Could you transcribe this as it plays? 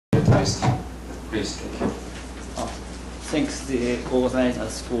Please take it. Thanks the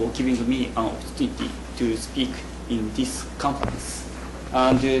organizers for giving me an opportunity to speak in this conference.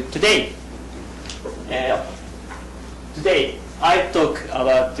 And today I talk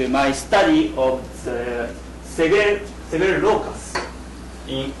about my study of the Segre locus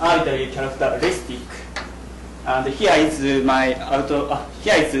in arbitrary characteristic. And here is the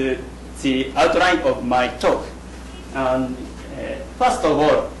outline of my talk. And first of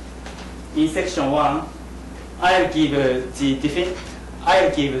all, in section 1, I'll give the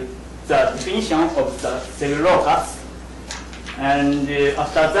definition of the Segre locus, and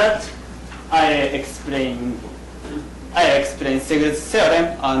after that, I explain Segre's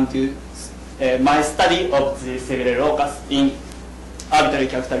theorem and my study of the Segre locus in arbitrary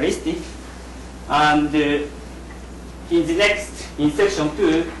characteristic. And in section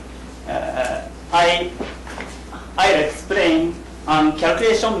 2, I'll explain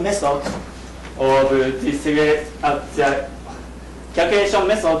calculation method of the Segre, calculation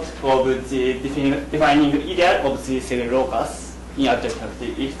method of the defining ideal of the Segre locus in arbitrary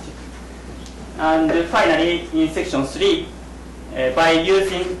characteristic. And finally, in section 3, by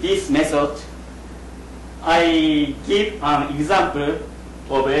using this method, I give an example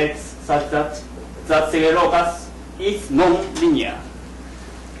of X such that the Segre locus is non-linear.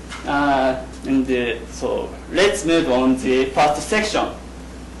 So let's move on to the first section.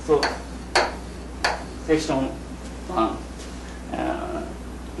 So section 1.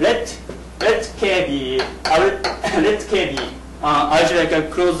 Let K be an algebraical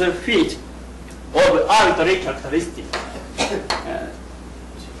closed field of arbitrary characteristic.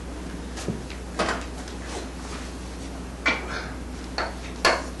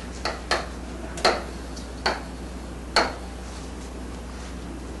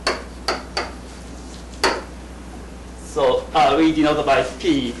 So we denote by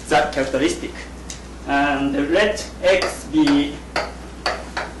P that characteristic. And let X be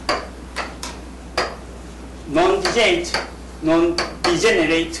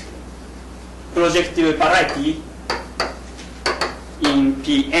non-degenerate projective variety in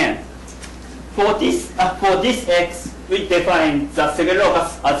Pn. For this X, we define the Segre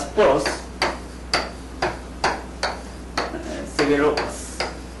locus as follows. Segre locus.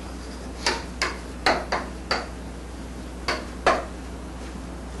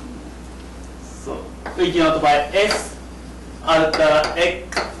 We denote by S alter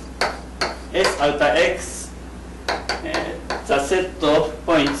X, the set of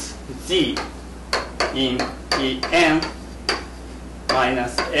points G in Pn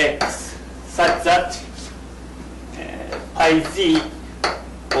minus X, such that pi Z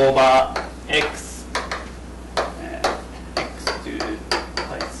over X, X to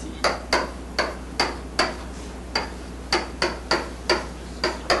pi Z.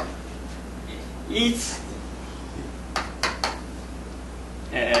 Is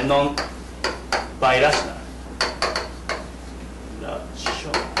non-birational.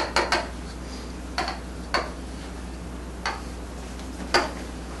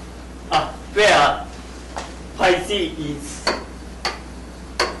 Where pi Z is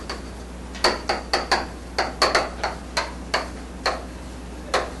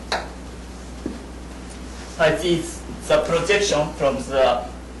the projection from the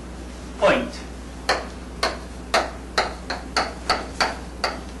point.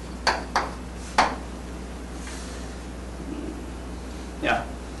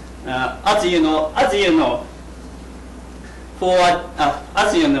 As you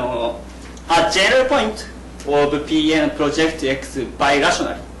know, a general point of Pn project X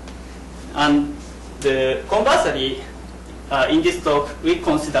birationally, and conversely, in this talk we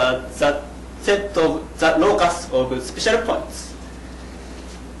consider the set of the locus of special points,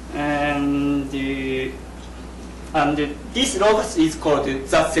 and this locus is called the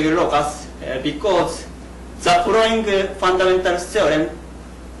Segre locus because the following fundamental theorem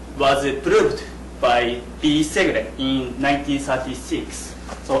was proved by B. Segre in 1936.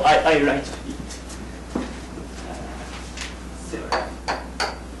 So I write it. Segre.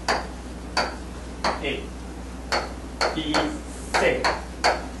 A. B. Segre.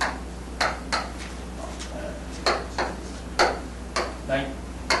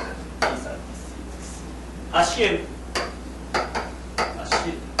 1936.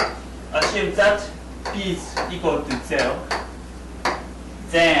 Assume that P is equal to 0.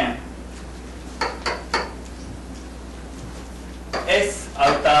 Then S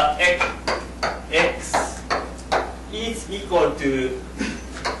alter X is equal to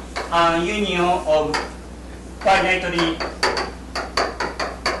a union of finitely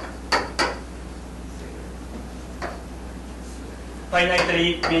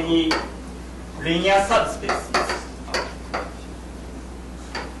finitely many linear subspaces.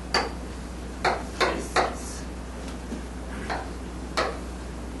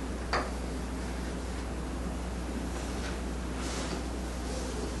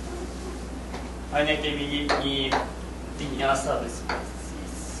 Finitely many linear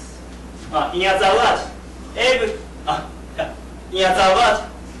subspaces. In other words,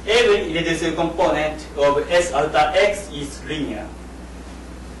 every irreducible component of S alpha X is linear.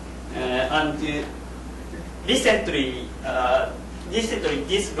 And recently,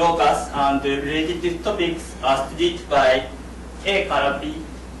 this locus and related topics are studied by Calabri,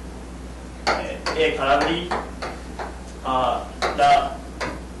 La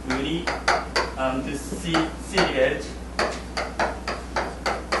Uri, and Segre,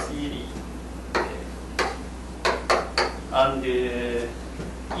 and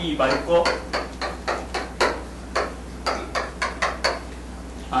Balco,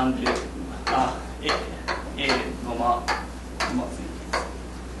 and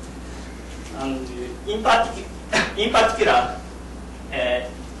and in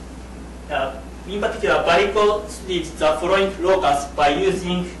particular, Balco studies the following locus by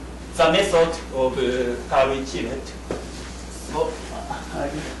using the method of Katsuhisa. So,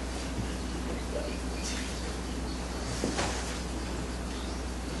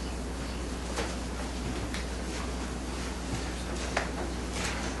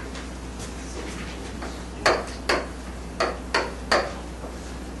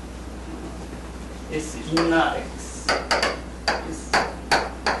 S inner X.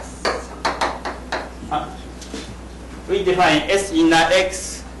 We define S inner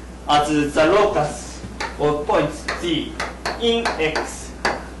X as the locus of points G in X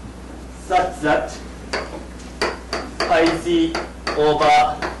such that phi G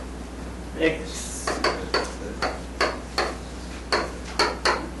over X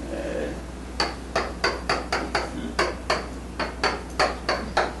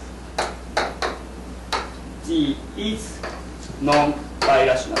G is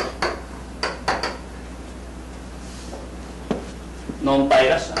non-birational.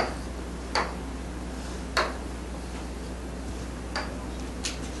 Non-birational.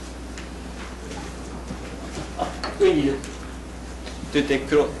 We need to take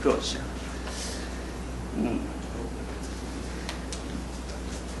closure.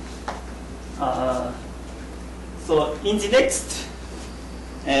 So in the next,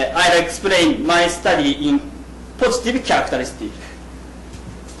 I'll explain my study in positive characteristic.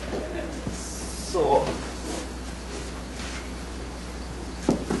 So.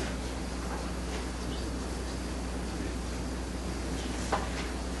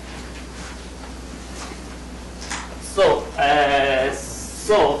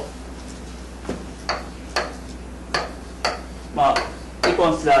 We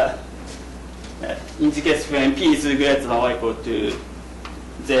consider in the case when P is greater than or equal to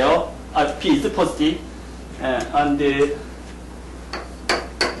 0, P is positive, and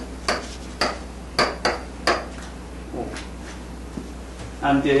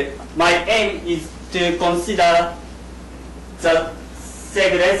my aim is to consider the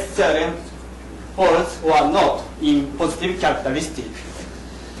Segre theorem holds or not in positive characteristic.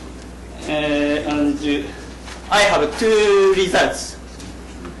 And I have two results.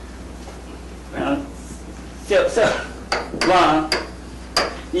 So one,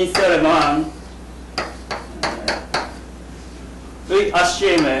 in theorem 1, we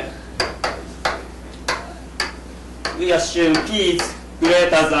assume P is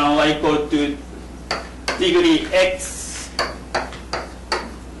greater than or equal to degree X,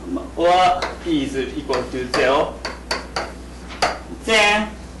 or P is equal to 0. Then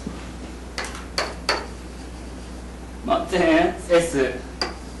S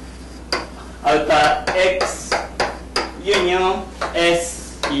alpha X union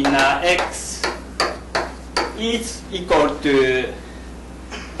S inner X is equal to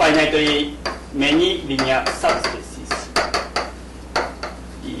finitely many linear subspaces.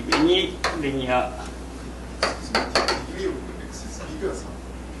 Many linear.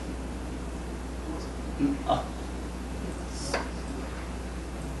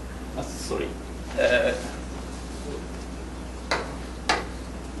 Sorry.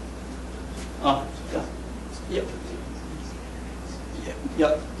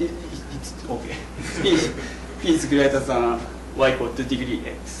 Yeah, it's okay. P is greater than y equal to degree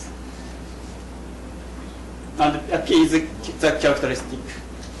X. And P is the characteristic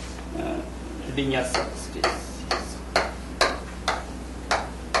linear subspace.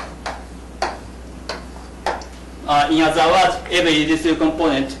 In other words, every irreducible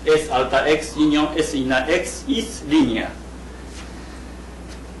component S alpha X union S inner X is linear.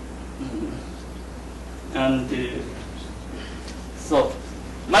 And so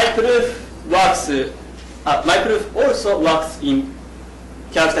my proof works. My proof also works in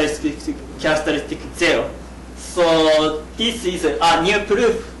characteristic 0. So this is a new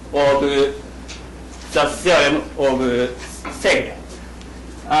proof of the theorem of Segre.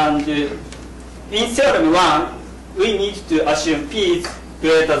 And in theorem 1, we need to assume P is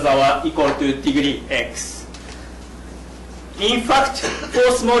greater than or equal to degree x. In fact,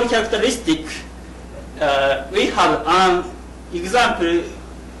 for small characteristic, we have an example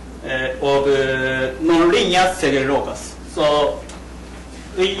of nonlinear Segre locus. So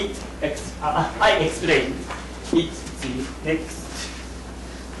I explain it next.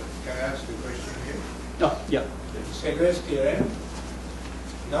 Can I ask a question here? Oh, yeah. Segre's theorem,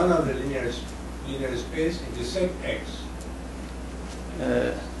 none of the linear space intersect x.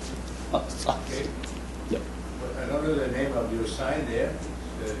 Okay. Yeah. But I don't know the name of your sign there.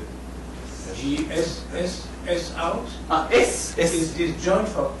 G S S S out. S Is disjoint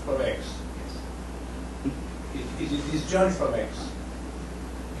from x. Is it disjoint from x?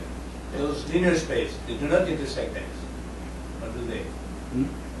 Those linear space, they do not intersect x. Or do they? You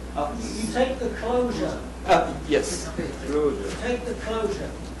take the closure. Yes. You take the closure.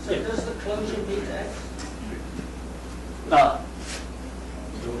 So does the closure meet x?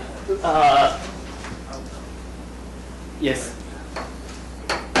 Yes.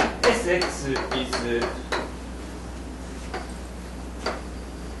 Sx is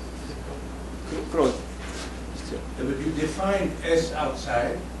close. But you define S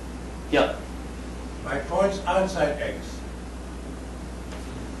outside Yeah. by points outside x.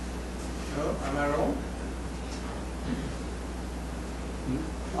 No? Am I wrong?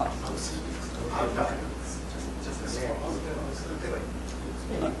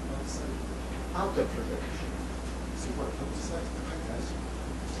 Outer projection.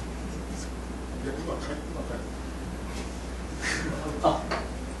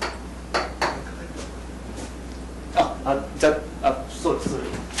 Sorry.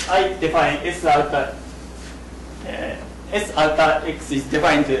 I define S alpha. S alpha x is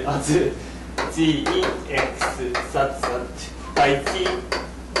defined as g in x such that by g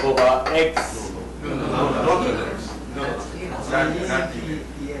over x.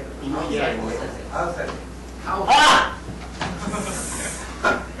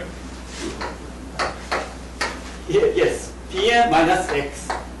 Yes, Pn minus x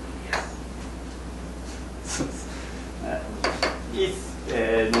is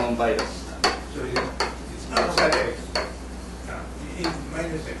non-biased. So it's outside x.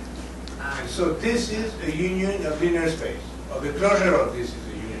 Minus x. And so this is a union of linear space. Or the closure of this is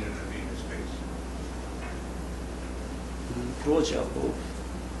a union of linear space. Closure of.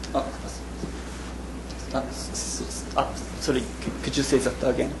 Sorry, could you say that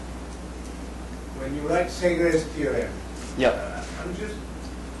again? When you write Segre's theorem, Yeah. I'm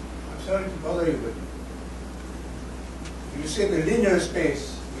sorry to bother you, but you say the linear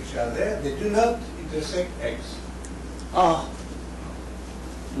space which are there, they do not intersect x. Yeah,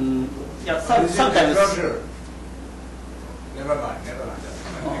 This is the sometimes. closure. Never mind.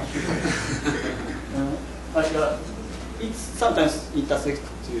 But it sometimes intersects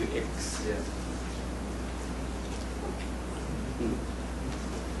to x.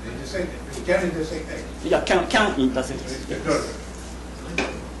 It can intersect x. Yeah, can intersect. So it's the closure.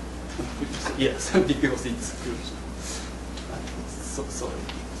 Yes, because it's closure. So sorry.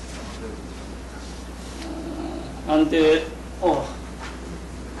 And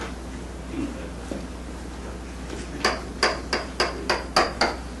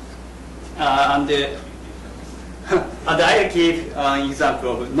and I will give an example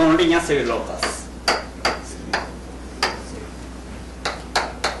of nonlinear Segre locus.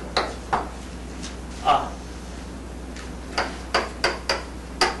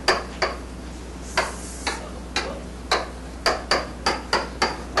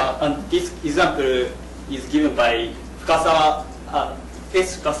 And this example is given by Fukasawa,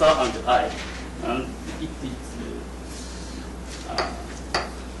 S. Fukasawa and I. And it is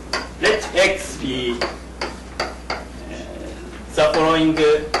let x be the following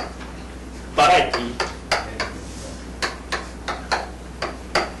variety.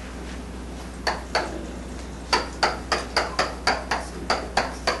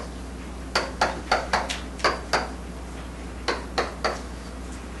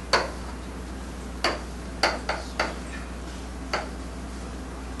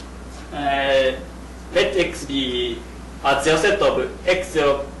 Let x be a zero set of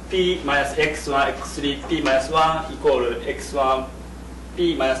x0 p minus x1 x3 p minus 1 equal x1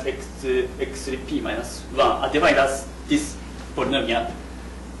 p minus x2 x3 p minus 1 are defined as this polynomial.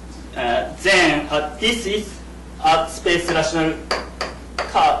 then this is a space rational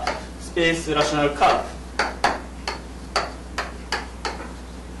curve.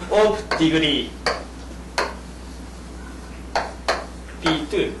 Of degree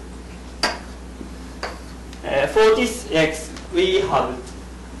P2. For this X, we have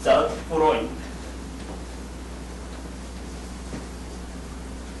the following.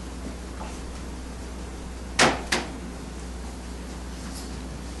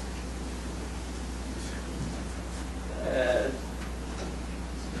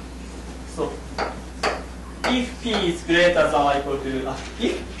 So, if P is greater than or equal to,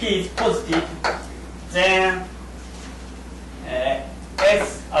 if P is positive, then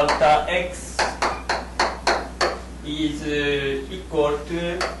S after X is equal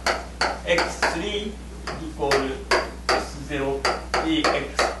to X3 equal S0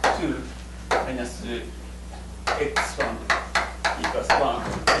 X2 minus X1 equals 1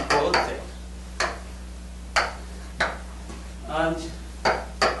 equals 0. And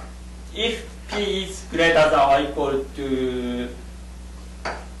if P is greater than or equal to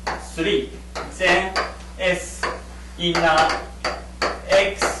 3, then S inner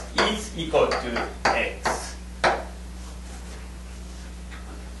X is equal to X.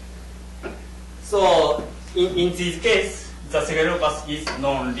 So in this case, the Segre locus is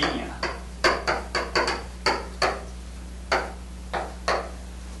non-linear.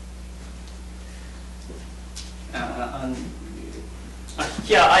 And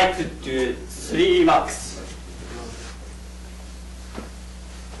here I could do 3 marks.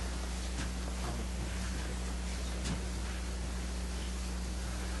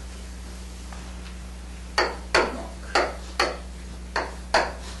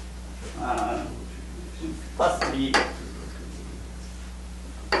 Firstly,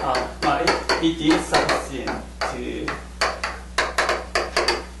 it is sufficient to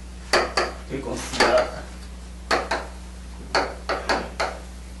consider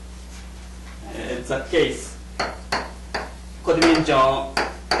the case codimension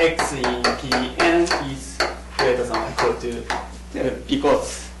X in Pn is greater than or equal to,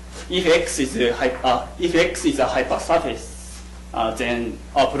 because if X is a hypersurface, then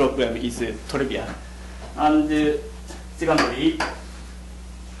our problem is trivial. And secondly,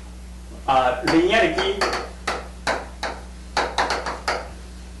 linearity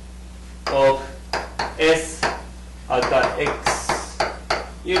of S alter X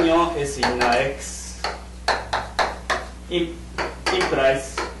union S inner X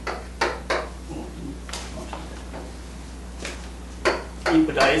implies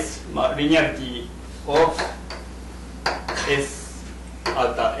linearity of S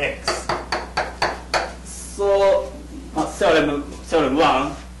alter X. So theorem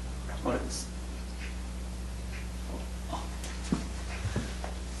 1,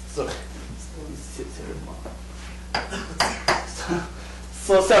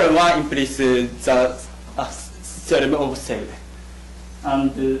 so theorem 1 implies the theorem of Segre.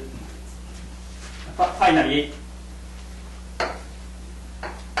 And finally,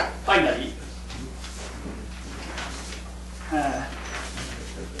 finally,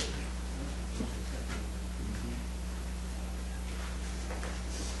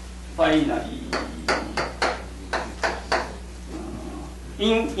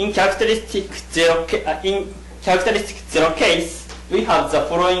 in characteristic zero case, we have the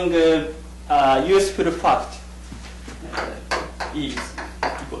following useful fact: is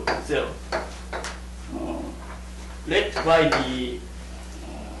equal to 0. Let y be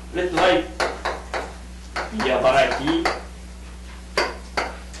a variety,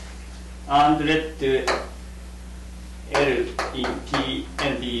 and let L in P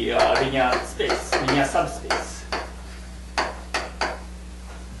and be a linear space, linear subspace.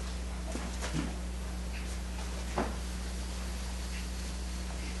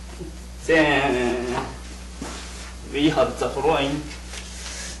 Then we have the following.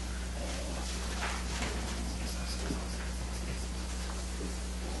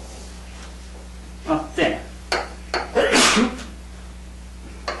 Then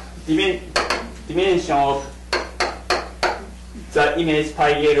dimension of the image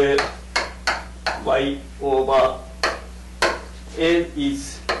pi L y over L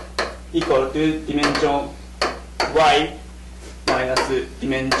is equal to dimension y minus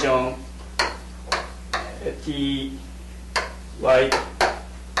dimension t y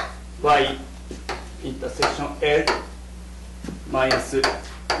intersection L minus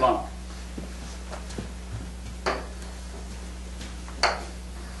 1.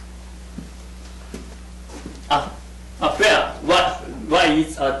 Where y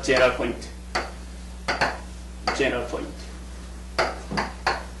is a general point. General point.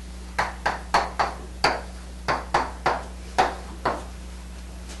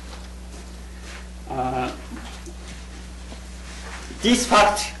 this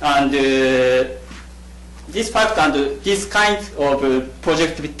fact and this kind of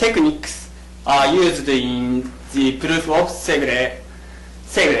projective techniques are used in the proof of Segre.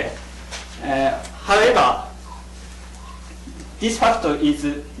 However, this factor is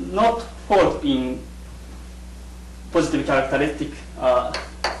not found in positive characteristic.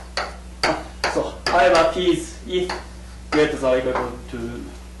 So, however, P is if greater than or equal to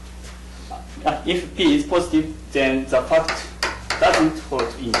if P is positive, then the fact doesn't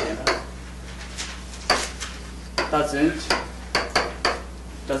hold in general.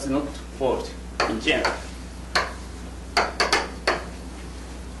 Does not hold in general.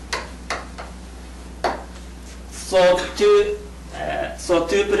 So to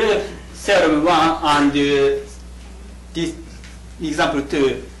prove theorem 1 and this example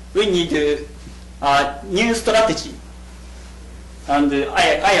 2, we need a new strategy, and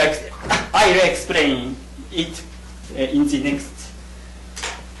I'll explain it in the next.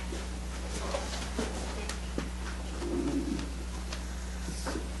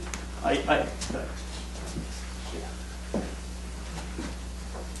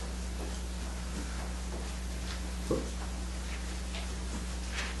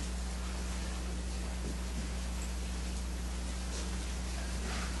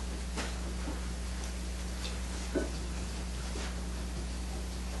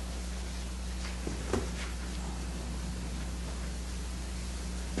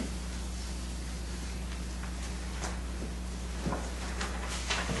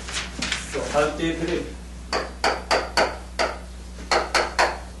 How to prove?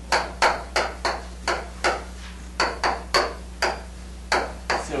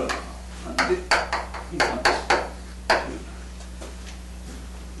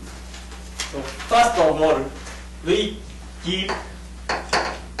 So first of all, we give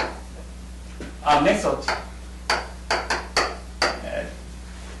a method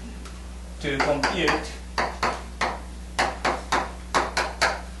to compute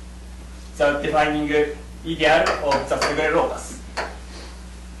the defining ideal of the Segre locus.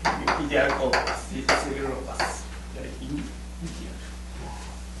 Ideal of the Segre locus.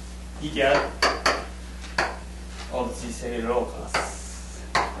 Ideal of the Segre locus.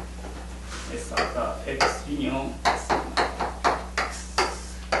 S at X union S.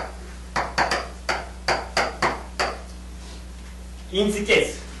 In the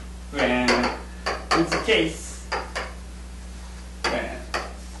case when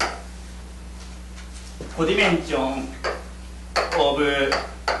codimension of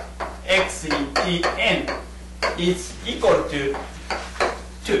x in Pn is equal to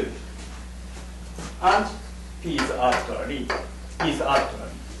 2 and P is arbitrary.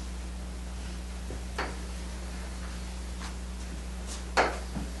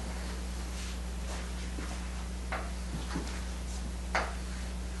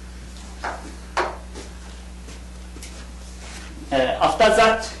 After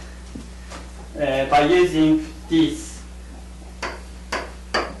that, by using this,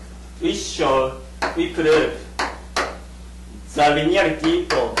 we prove the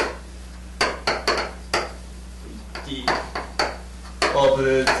linearity of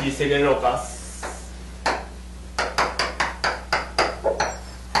the Segre locus.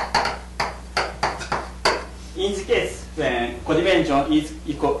 In this case, when codimension is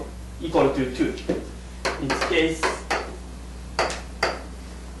equal to 2, in this case,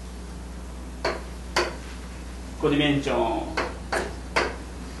 codimension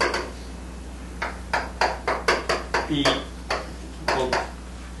P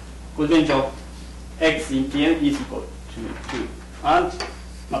codimension x in Pn is equal to 2 and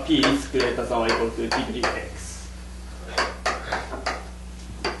P is greater than or equal to degree x.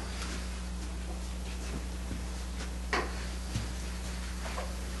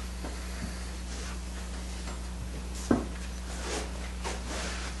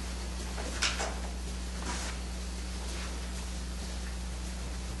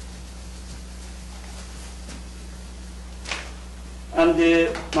 And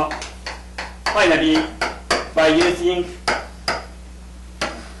finally, by using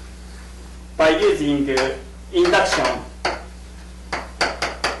induction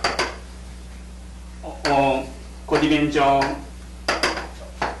on codimension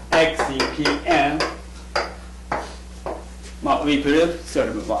x in Pn, we prove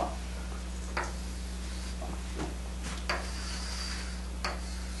theorem 1.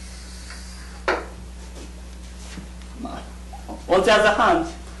 On the other hand,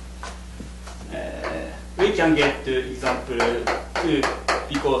 we can get example 2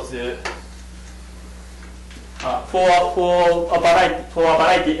 because for a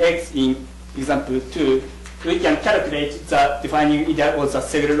variety x in example 2, we can calculate the defining ideal or the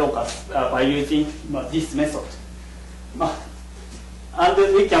Segre locus by using this method. And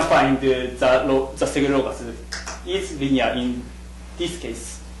we can find the Segre locus is linear in this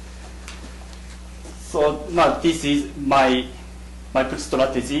case. So this is my proof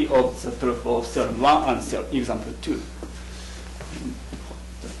strategy of the proof of theorem 1 and example 2.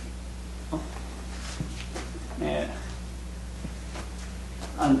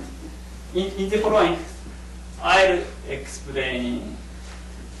 And in the following, I'll explain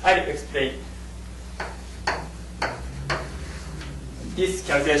this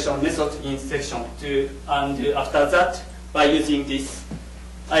calculation method in section 2, and after that, by using this,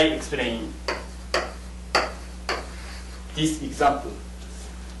 I explain this example.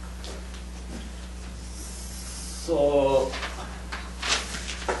 So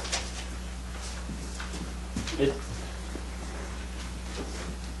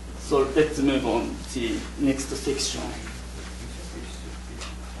let's move on to the next section.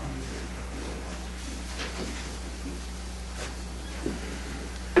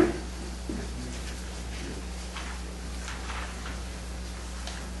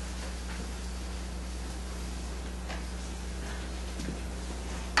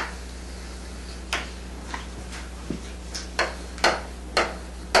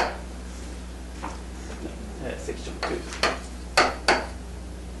 Section 2.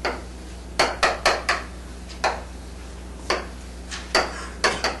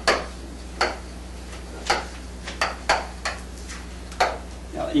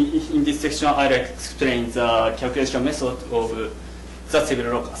 In this section, I'll explain the calculation method of the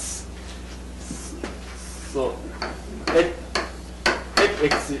Segre locus. So let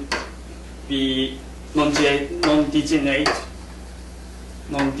X be non-degenerate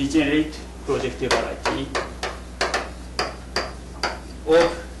projective variety of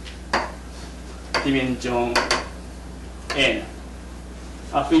dimension n,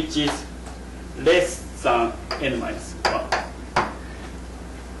 which is less than n minus 1.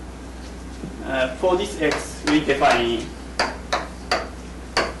 For this x, we define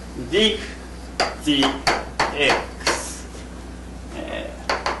dig gx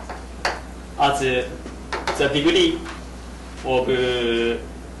as the degree of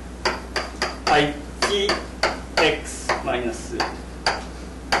I gx minus c.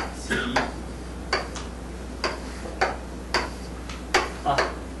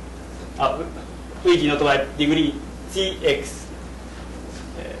 We denote by degree gx,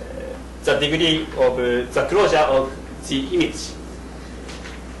 the degree of the closure of the image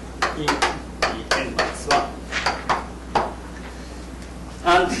in n minus 1.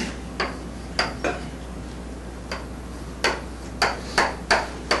 And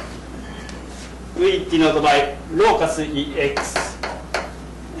we denote by locus ex,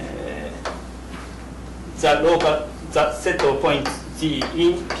 the set of points G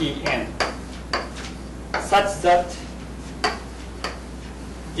in Pn, such that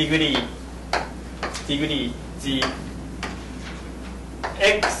degree G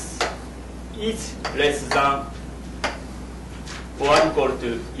x is less than or equal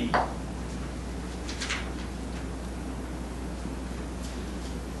to E.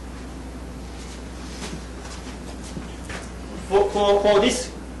 For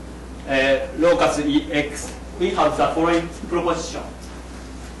this locus Ex, we have the following proposition.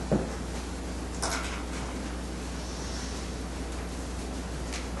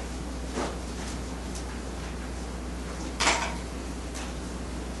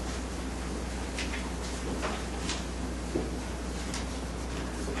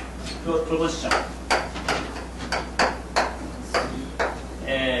 Proposition.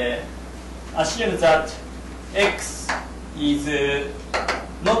 Assume that X is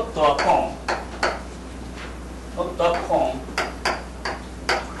not a cone,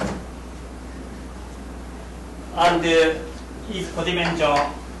 and is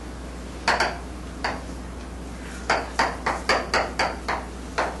codimension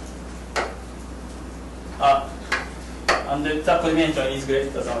and the codimension is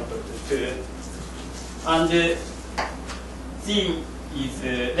greater than or equal to 2, and G is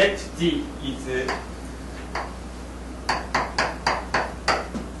let G is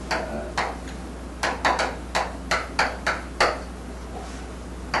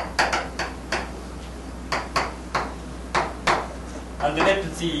and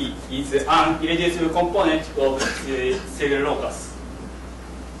let G is an irreducible component of the Segre locus.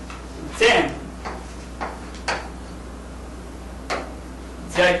 Then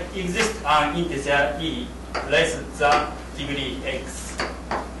there exists an integer E less than degree X,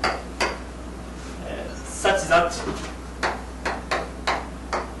 such that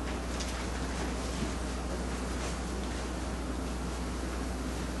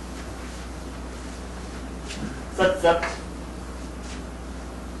such that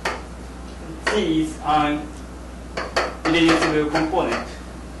G is an irreducible component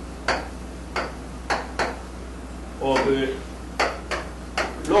of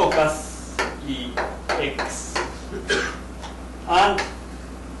locus Ex and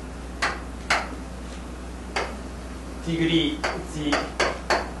degree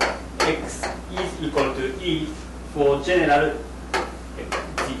Gx is equal to E for general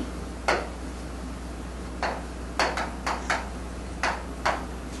G.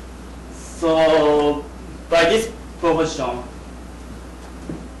 So by this proposition,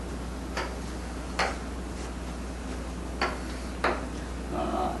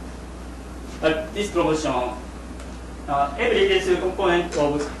 every irreducible component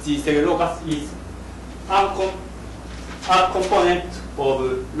of the Segre locus is a component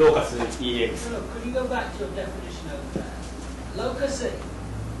of locus Ex. No, could you go back to your definition over there? Locus E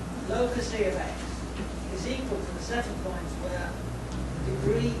of x is equal to the set of points where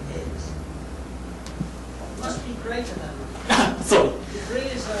degree is. Must be greater than. Sorry. Degree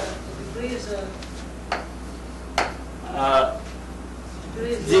is a. Degree is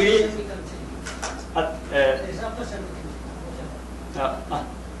Degree- semi-continuous. It's upper semi-continuous. Whatever.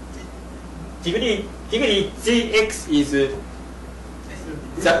 Degree Gx is the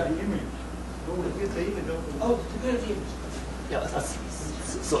It's the image. Oh, degree of the image. yeah.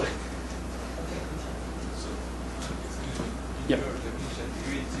 Sorry. Okay. So, Yep. your definition,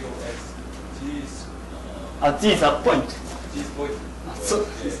 degree G of x, G is G is a point. G is point. So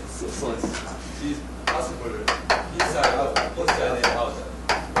Yeah. so G is possible inside, out, outside and outside.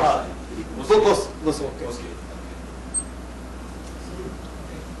 both okay. Okay.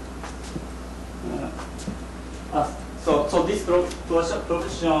 So this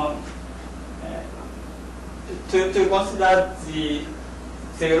proposition to consider the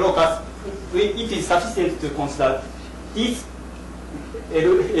Segre locus, it is sufficient to consider this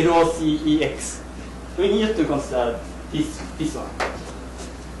LOCEX. We need to consider this one.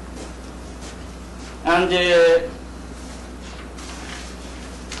 And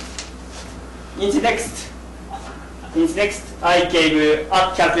in the next, I gave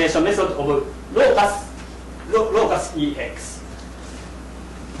a calculation method of locus Ex.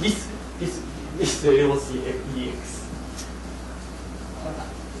 This locus Ex.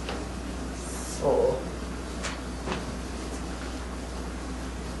 So.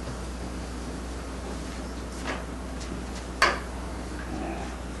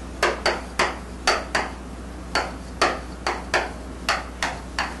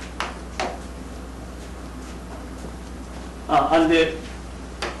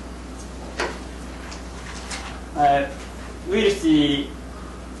 And we'll see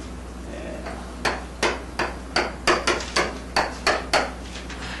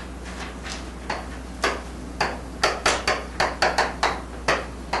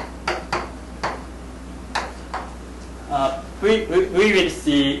we will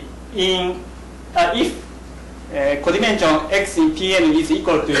see in if codimension x in Pn is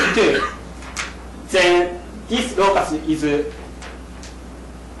equal to 2, then this locus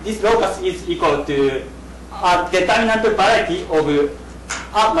is equal to a determinant variety of a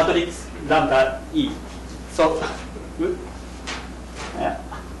matrix lambda E. So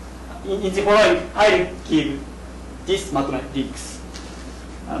in the following, I will give this matrix,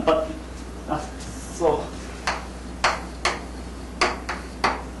 so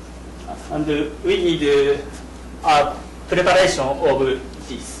and we need a preparation of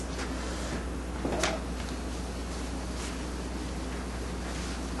this.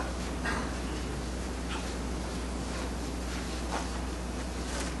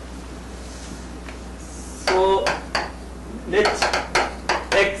 So let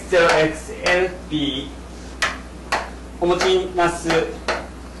x0 xl be homogeneous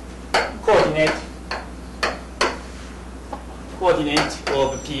coordinate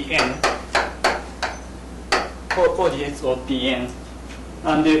of Pn. Coordinates of Pn,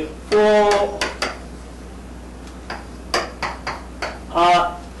 and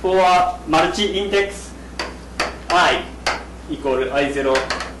for a multi-index I equal I0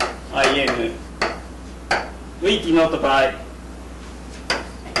 In, we denote by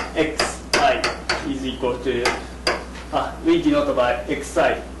xi is equal to we denote by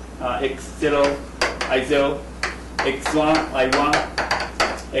xi x0 I0 x1 I1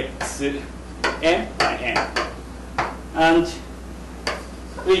 xn In, and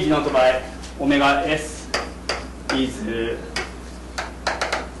we denote by omega s is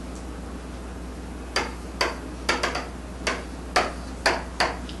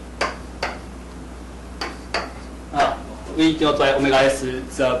we denote by omega s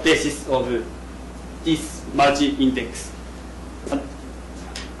the basis of this multi-index.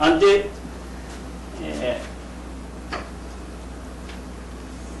 And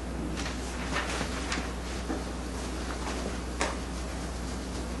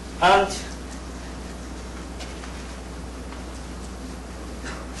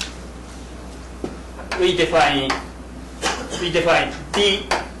we define di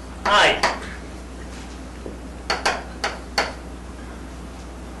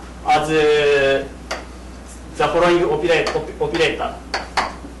as the following operator.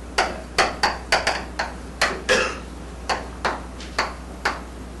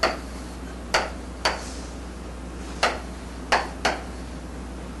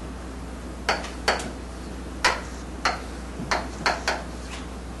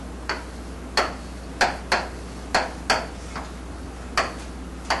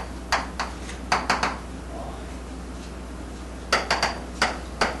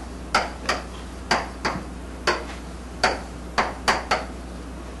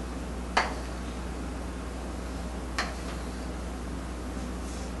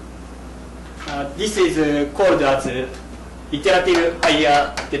 This is called as iterative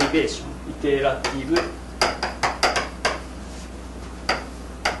higher derivation. Iterative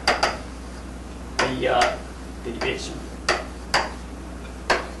higher derivation.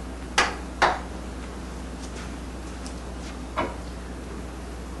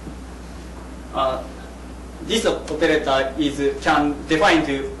 This operator can defined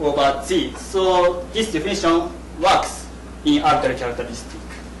over Z. So this definition works in arbitrary characteristic.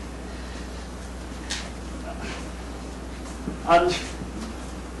 And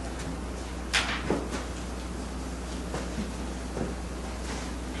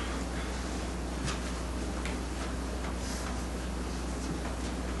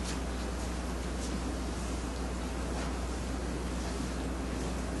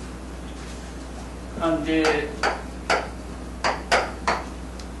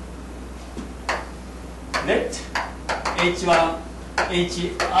let H1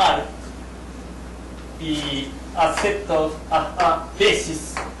 HR be a set of a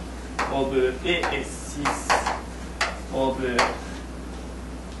basis of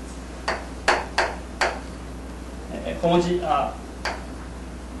homogeneous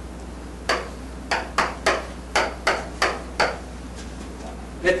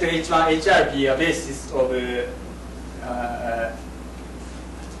let H1 HR be a basis of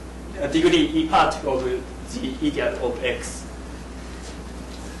a degree E part of the idiot of X.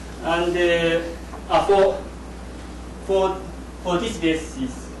 And for this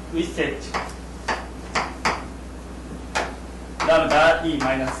basis, we set lambda E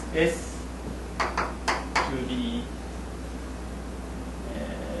minus S to be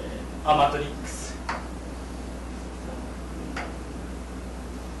a matrix.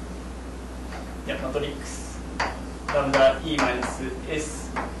 Yeah, matrix lambda E minus S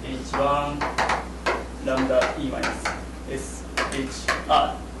H1 lambda E minus S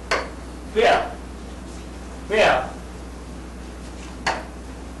HR. Where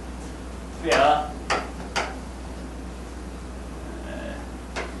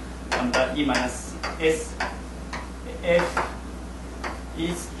lambda E minus S F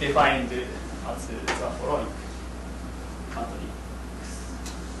is defined as the following matrix.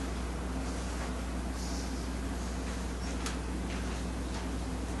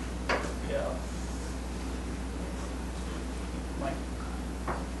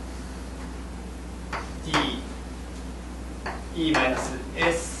 D E minus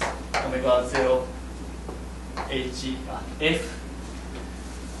S omega 0 H F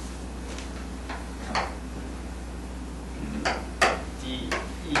D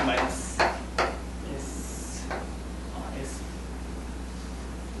E minus S S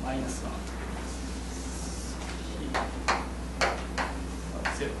minus 1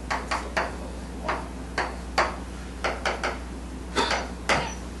 0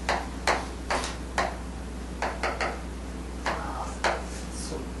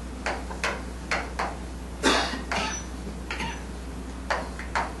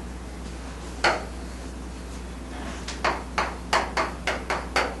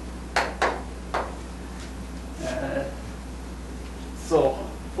 So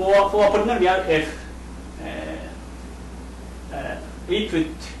for polynomial f, we put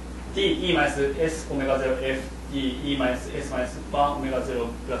d e minus s omega 0 f d e minus s minus 1 omega 0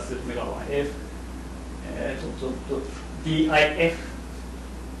 plus omega 1 f d I f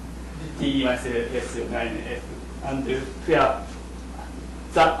d e minus s 9 f, and where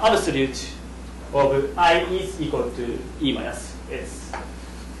the absolute of I is equal to e minus s.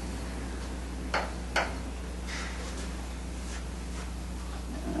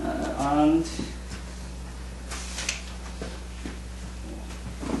 And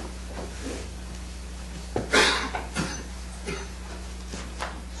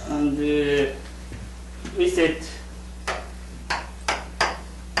we set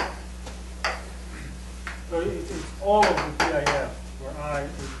So it's all of the PIF where I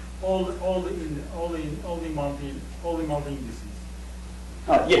all the multi indices.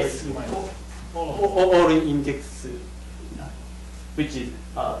 yes, all index which is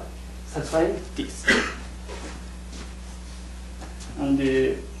satisfying this. And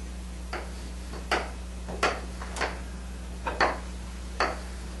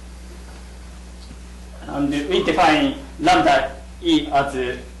we define lambda e as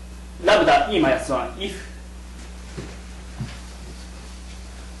lambda e minus 1 if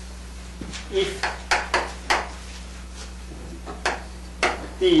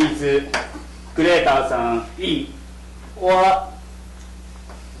t is greater than e or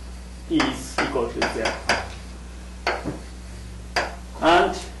t is equal to 0.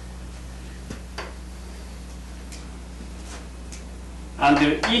 And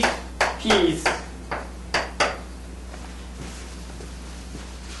if p is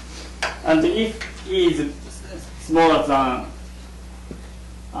e is smaller than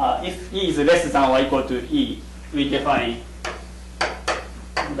if e is less than or equal to e, we define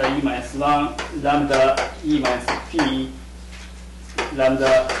lambda e minus 1, lambda e minus p,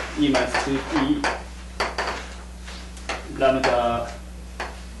 lambda e minus 2p, lambda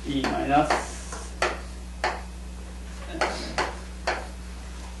e minus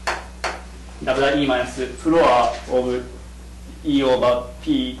lambda e minus floor of e over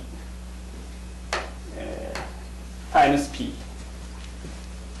p times p.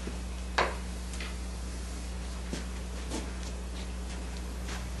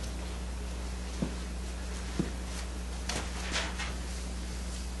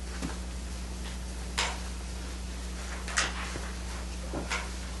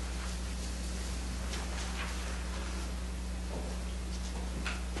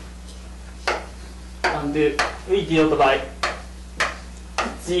 And we denote by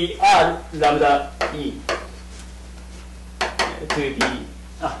gr lambda e to be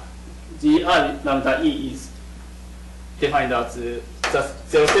gr lambda e is defined as the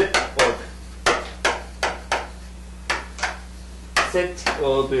zero set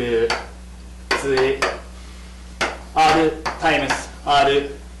of the r times r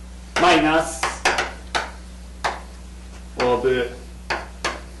minus of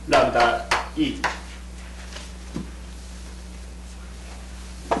lambda e.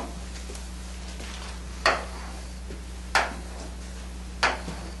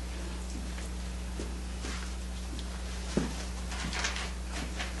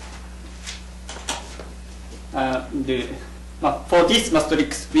 For this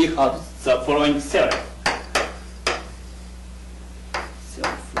matrix, we have the following theorem.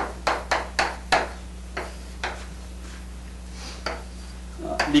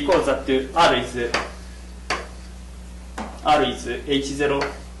 Because that R is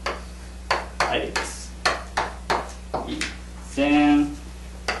H0 Ix. Then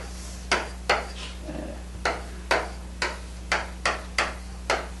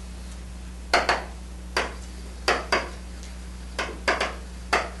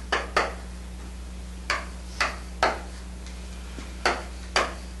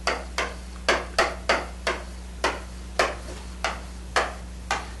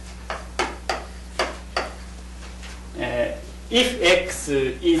if x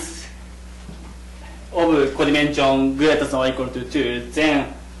is of codimension greater than or equal to 2,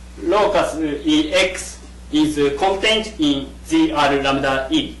 then locus ex is contained in gr lambda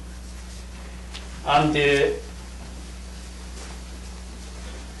e. And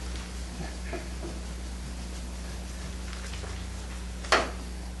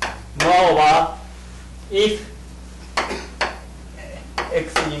moreover, if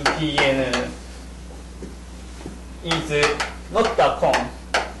x in Pn is not a cone,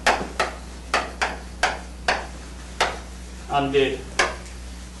 and the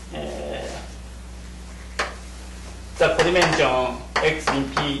codimension x in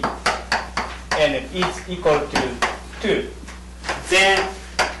Pn is equal to 2, then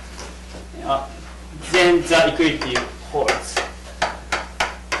the equality holds.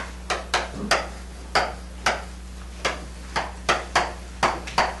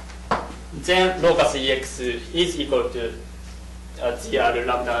 Then locus ex is equal to gr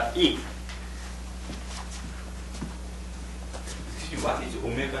lambda e. What is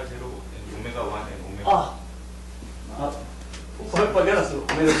omega 0 and omega 1 and omega? For the other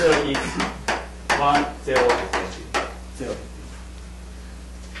omega 0 is 1, 0, 0.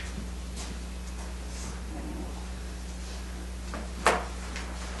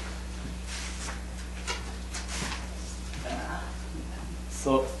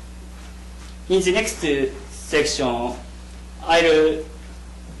 So in the next section, I'll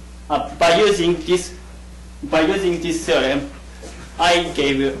by using this theorem, I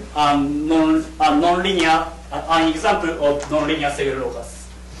gave non-linear an example of non-linear Segre locus.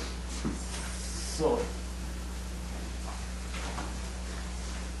 So.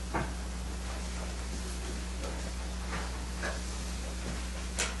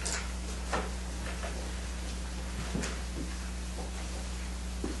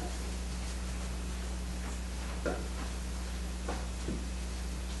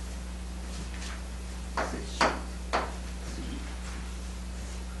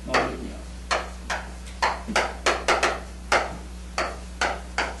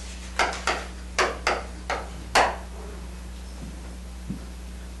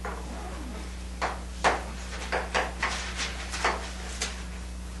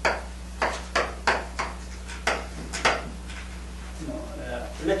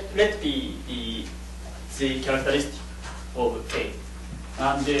 Let be the characteristic of K,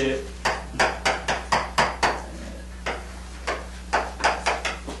 and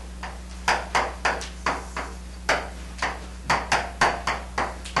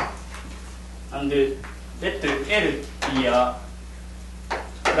let L be a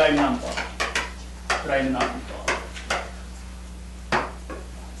prime number.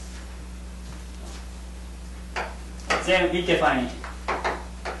 Then we define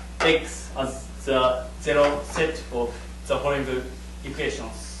X as the zero set of the following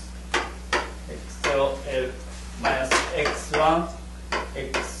equations: x0 L minus x1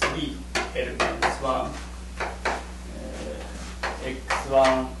 x3 L minus 1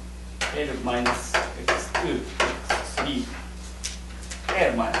 x1 L minus x2 x3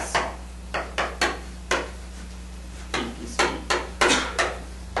 L minus 1 pp3.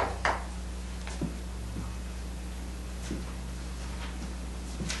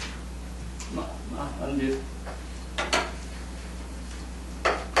 And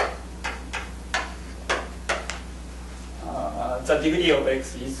the degree of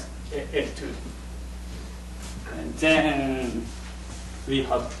x is L2. And then we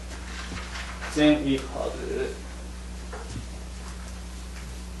have then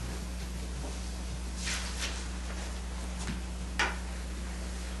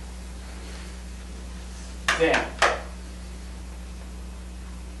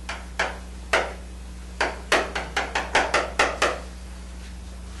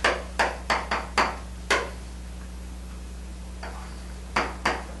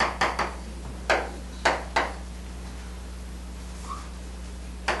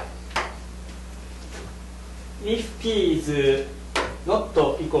if P is not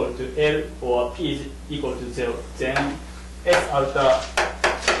equal to L or P is equal to 0, then S alpha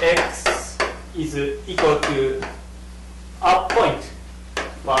X is equal to a point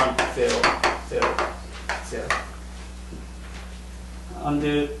 1, 0, 0, 0.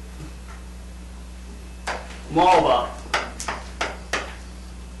 And moreover,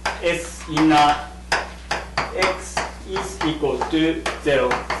 S in X is equal to 0,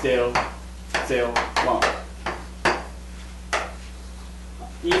 0, 0, 1.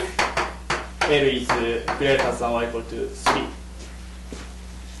 If L is greater than or equal to 3.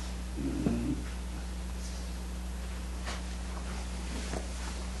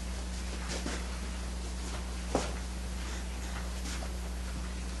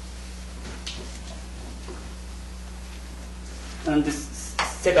 And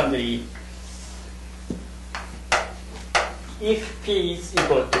secondly, if P is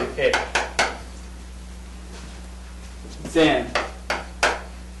equal to L, then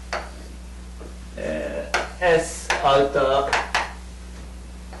S alpha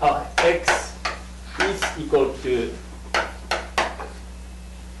X is equal to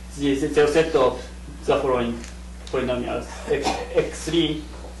the zero set of the following polynomials: x3,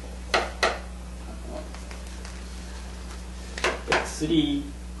 x3,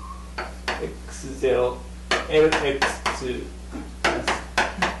 x0, lx2 minus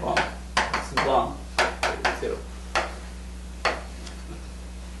 1, x1, 0.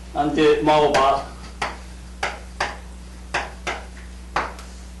 And moreover,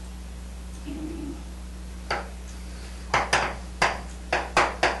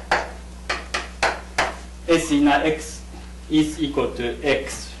 S in X is equal to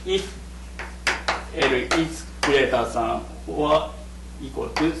X if L is greater than or equal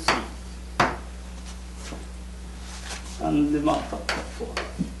to 3. And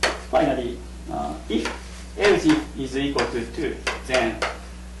finally, if LG is equal to 2, then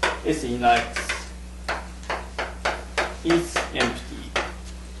S in X is empty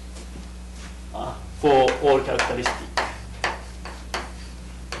for all characteristics.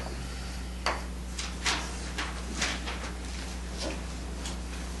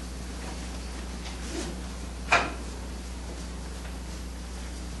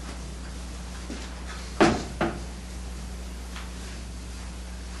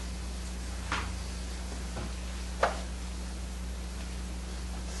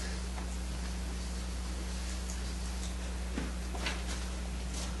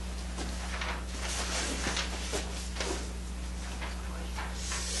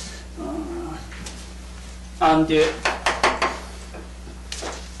 And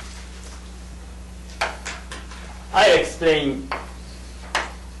I explain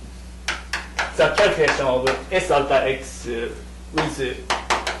the calculation of S alpha x with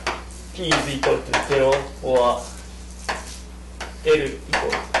p is equal to 0 or L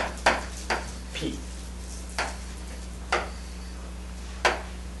equal to p.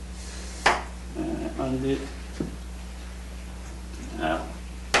 And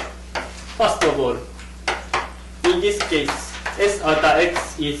first of all, in this case, S alpha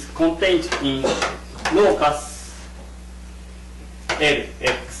x is contained in locus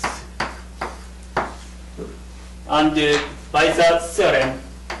Lx. And by the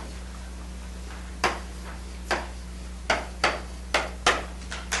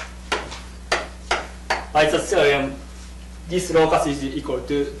theorem, this locus is equal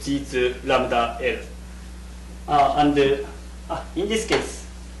to G2 lambda L. And in this case,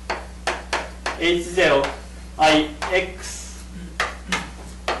 H0 Ix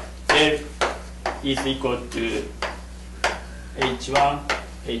L is equal to H1,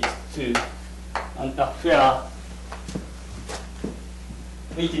 H2, and where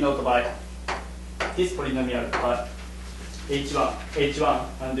we denote by this polynomial by H1,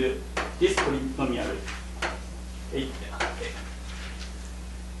 and this polynomial H2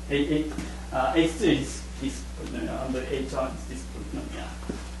 is this polynomial, and H1 is this polynomial.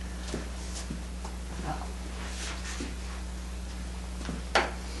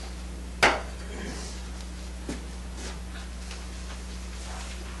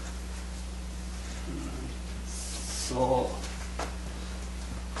 So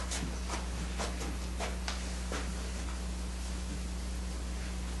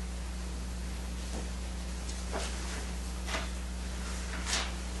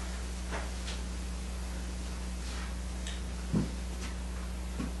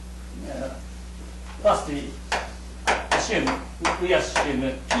first we assume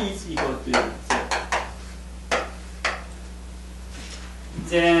p is equal to 0.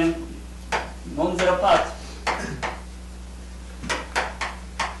 Then non-zero part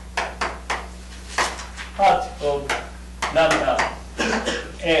of lambda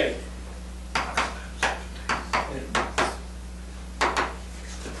L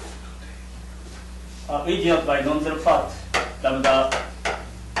we denote by non-zero part lambda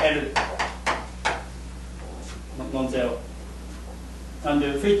L non-zero, and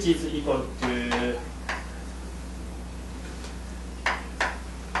which is equal to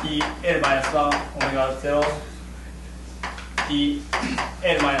d L minus 1 omega 0 d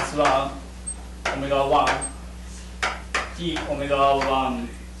L minus 1 omega 1 d omega 1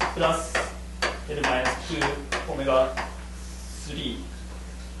 plus L minus 2 omega 3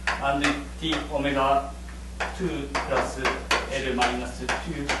 and d omega 2 plus L minus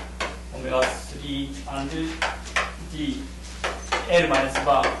 2 omega 3 and d L minus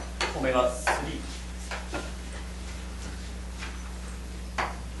 1 omega 3.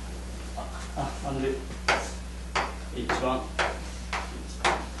 And H1.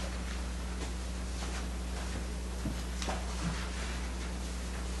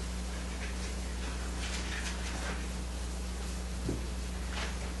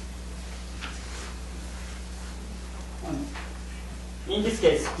 In this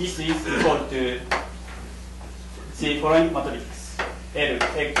case, this is equal to the following matrix: L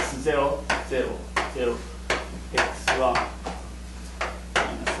x 0 0 0 x 1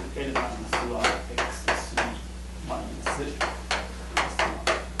 minus L minus 1 x 3 minus x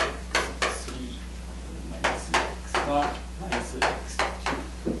 3 minus x 1 minus x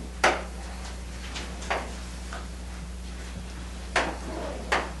 2.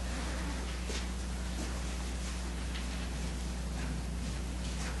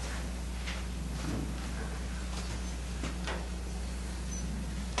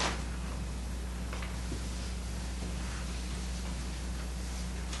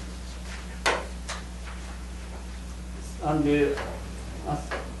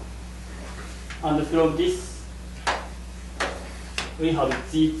 And from this, we have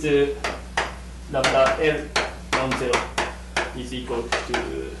G2 lambda L non-zero is equal to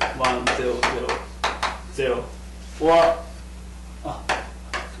 1 0 0 0, or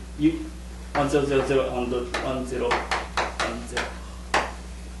 1 0 0 0 and 1 0 1 0.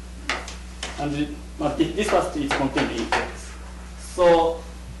 And this first is contained in X. So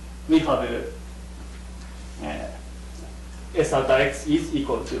we have S alpha x is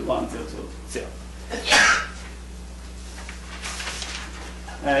equal to 1 0 0 0.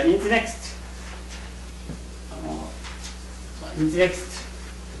 In the next,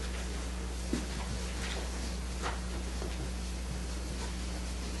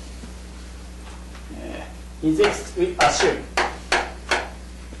 in this we assume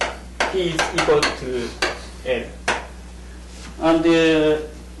P is equal to L. And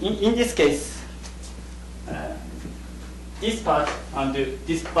in this case, this part and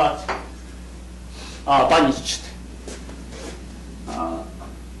this part are vanished.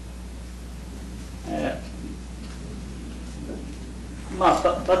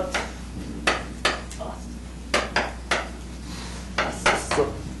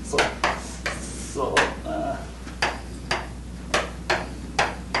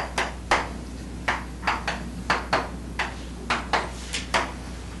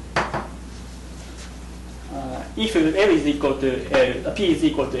 If L is equal to L, P is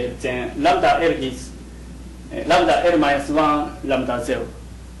equal to L, then lambda L is lambda L minus 1, lambda 0.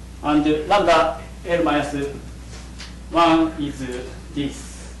 And lambda L minus 1 is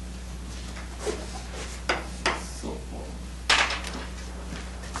this. So,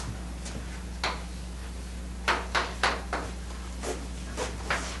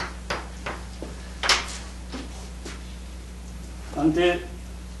 and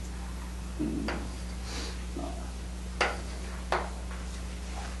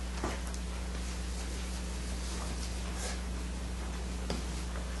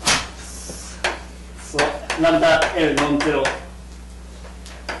lambda L non-zero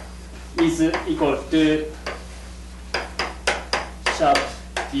is equal to sharp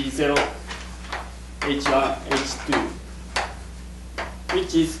D0 H1 H2,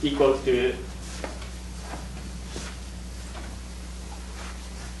 which is equal to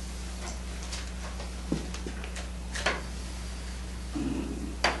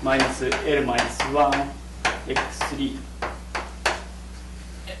minus L minus 1 x3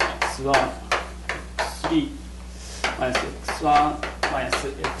 x1 minus x1 minus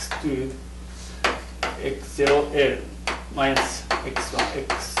x2 x0 L minus x1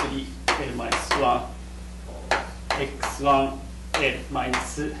 x3 L minus 1 x1 L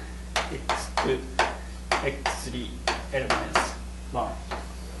minus x2 x3 L minus 1.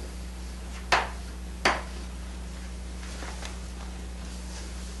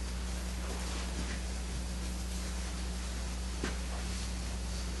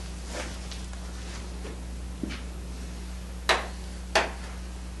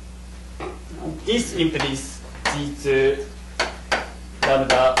 This implies these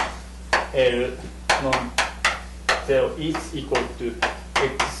lambda L non-zero is equal to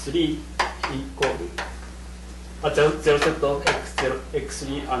x3 equal 0 set of x0 x3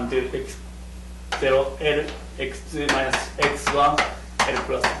 and x0 L x2 minus x1 L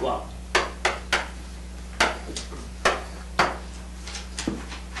plus 1.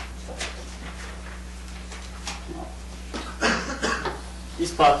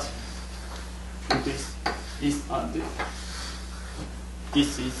 This part, this and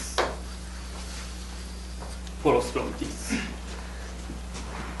this is follows from this.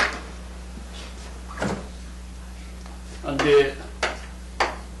 And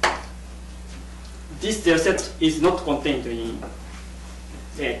this zero set is not contained in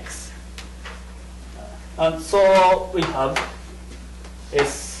X. And so we have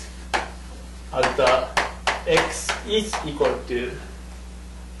S as the X is equal to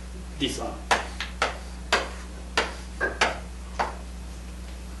this one.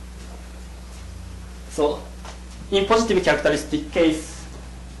 So, in positive characteristic case,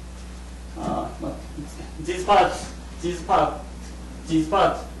 these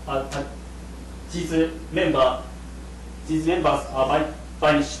members are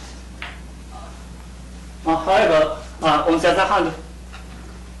vanished. However, on the other hand,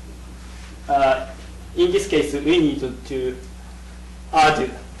 in this case, we need to add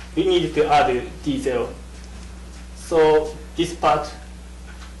D0. So this part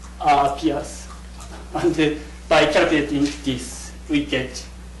appears. And by calculating this, we get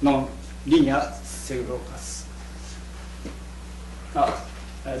non-linear Segre locus.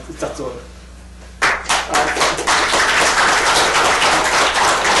 That's all.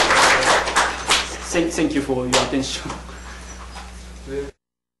 Thank you for your attention.